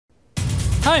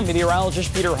Hi,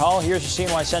 meteorologist Peter Hall. Here's your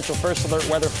CNY Central First Alert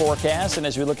weather forecast. And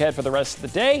as we look ahead for the rest of the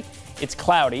day, it's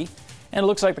cloudy. And it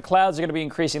looks like the clouds are going to be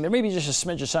increasing. There may be just a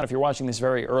smidge of sun if you're watching this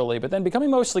very early, but then becoming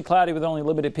mostly cloudy with only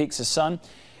limited peaks of sun.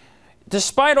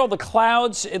 Despite all the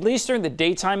clouds, at least during the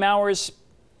daytime hours,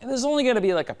 there's only going to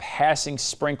be like a passing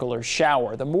sprinkle or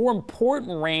shower. The more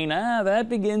important rain, that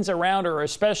begins around or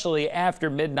especially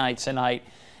after midnight tonight.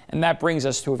 And that brings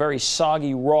us to a very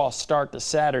soggy, raw start to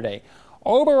Saturday.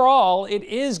 Overall, it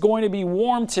is going to be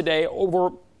warm today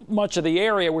over much of the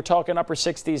area. We're talking upper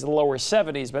 60s to lower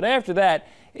 70s. But after that,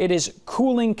 it is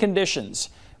cooling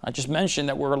conditions. I just mentioned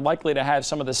that we're likely to have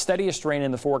some of the steadiest rain in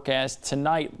the forecast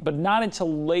tonight, but not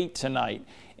until late tonight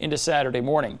into Saturday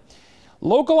morning.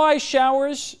 Localized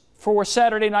showers for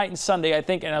Saturday night and Sunday, I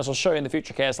think, and as I'll show you in the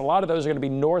Futurecast, a lot of those are going to be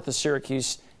north of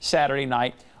Syracuse Saturday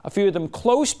night. A few of them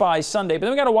close by Sunday, but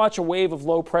then we got to watch a wave of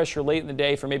low pressure late in the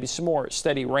day for maybe some more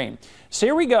steady rain. So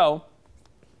here we go.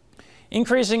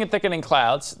 Increasing and thickening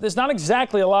clouds. There's not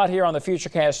exactly a lot here on the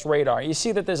Futurecast radar. You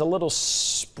see that there's a little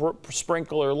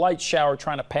sprinkle or light shower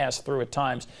trying to pass through at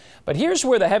times. But here's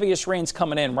where the heaviest rain's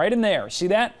coming in, right in there. See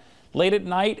that? Late at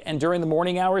night and during the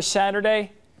morning hours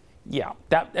Saturday? Yeah,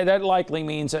 that likely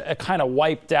means a kind of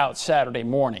wiped out Saturday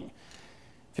morning.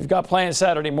 If you've got plans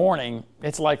Saturday morning,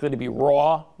 it's likely to be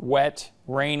raw, wet,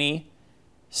 rainy.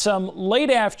 Some late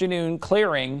afternoon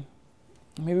clearing.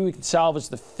 Maybe we can salvage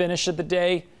the finish of the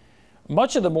day.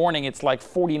 Much of the morning, it's like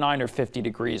 49 or 50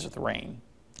 degrees with rain.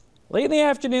 Late in the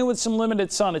afternoon with some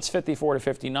limited sun, it's 54 to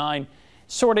 59.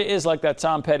 Sort of is like that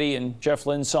Tom Petty and Jeff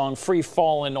Lynne song, Free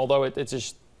Fallin', although it's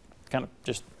just kind of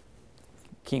just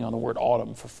keying on the word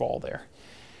autumn for fall there.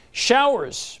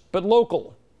 Showers, but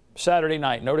local. Saturday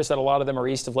night. Notice that a lot of them are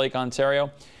east of Lake Ontario.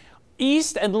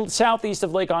 East and southeast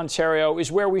of Lake Ontario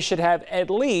is where we should have at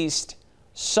least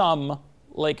some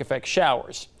lake effect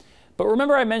showers. But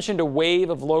remember I mentioned a wave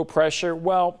of low pressure?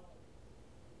 Well,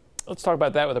 let's talk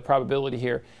about that with a probability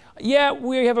here. Yeah,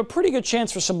 we have a pretty good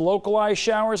chance for some localized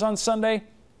showers on Sunday.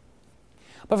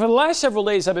 But for the last several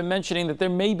days, I've been mentioning that there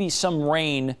may be some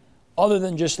rain other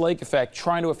than just lake effect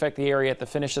trying to affect the area at the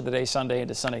finish of the day Sunday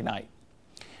into Sunday night.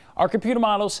 Our computer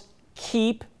models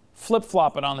keep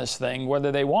flip-flopping on this thing,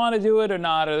 whether they want to do it or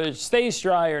not, or it stays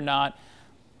dry or not.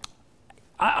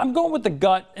 I'm going with the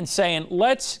gut and saying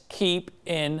let's keep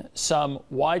in some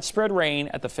widespread rain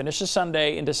at the finish of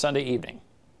Sunday into Sunday evening.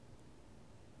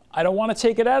 I don't want to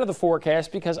take it out of the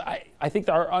forecast because I think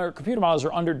our computer models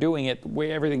are underdoing it the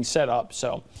way everything's set up.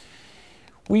 So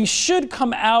we should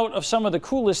come out of some of the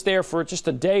coolest there for just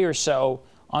a day or so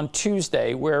on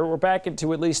Tuesday, where we're back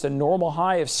into at least a normal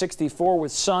high of 64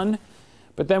 with sun.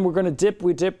 But then we're going to dip,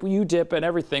 we dip, you dip, and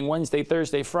everything. Wednesday,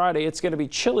 Thursday, Friday, it's going to be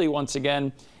chilly once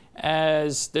again,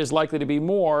 as there's likely to be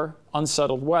more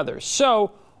unsettled weather.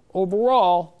 So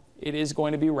overall, it is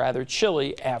going to be rather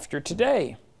chilly after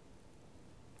today.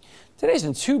 Today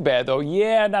isn't too bad, though.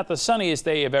 Yeah, not the sunniest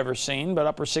day you've ever seen, but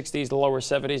upper 60s to lower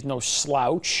 70s, no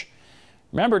slouch.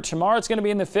 Remember, tomorrow it's going to be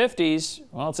in the 50s.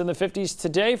 Well, it's in the 50s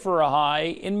today for a high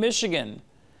in Michigan.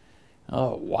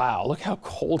 Oh, wow. Look how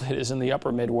cold it is in the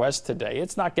upper Midwest today.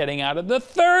 It's not getting out of the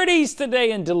 30s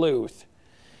today in Duluth.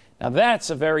 Now, that's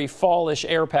a very fallish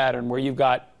air pattern where you've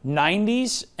got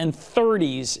 90s and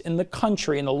 30s in the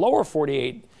country, in the lower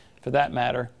 48 for that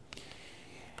matter.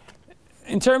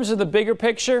 In terms of the bigger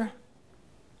picture,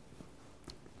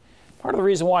 part of the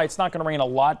reason why it's not going to rain a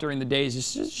lot during the days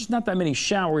is just not that many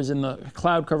showers in the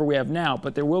cloud cover we have now,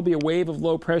 but there will be a wave of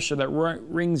low pressure that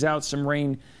rings out some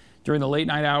rain during the late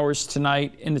night hours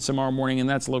tonight into tomorrow morning, and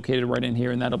that's located right in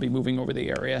here, and that'll be moving over the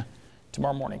area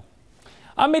tomorrow morning.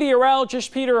 I'm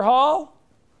meteorologist Peter Hall.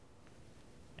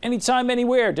 Anytime,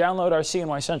 anywhere, download our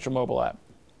CNY Central mobile app.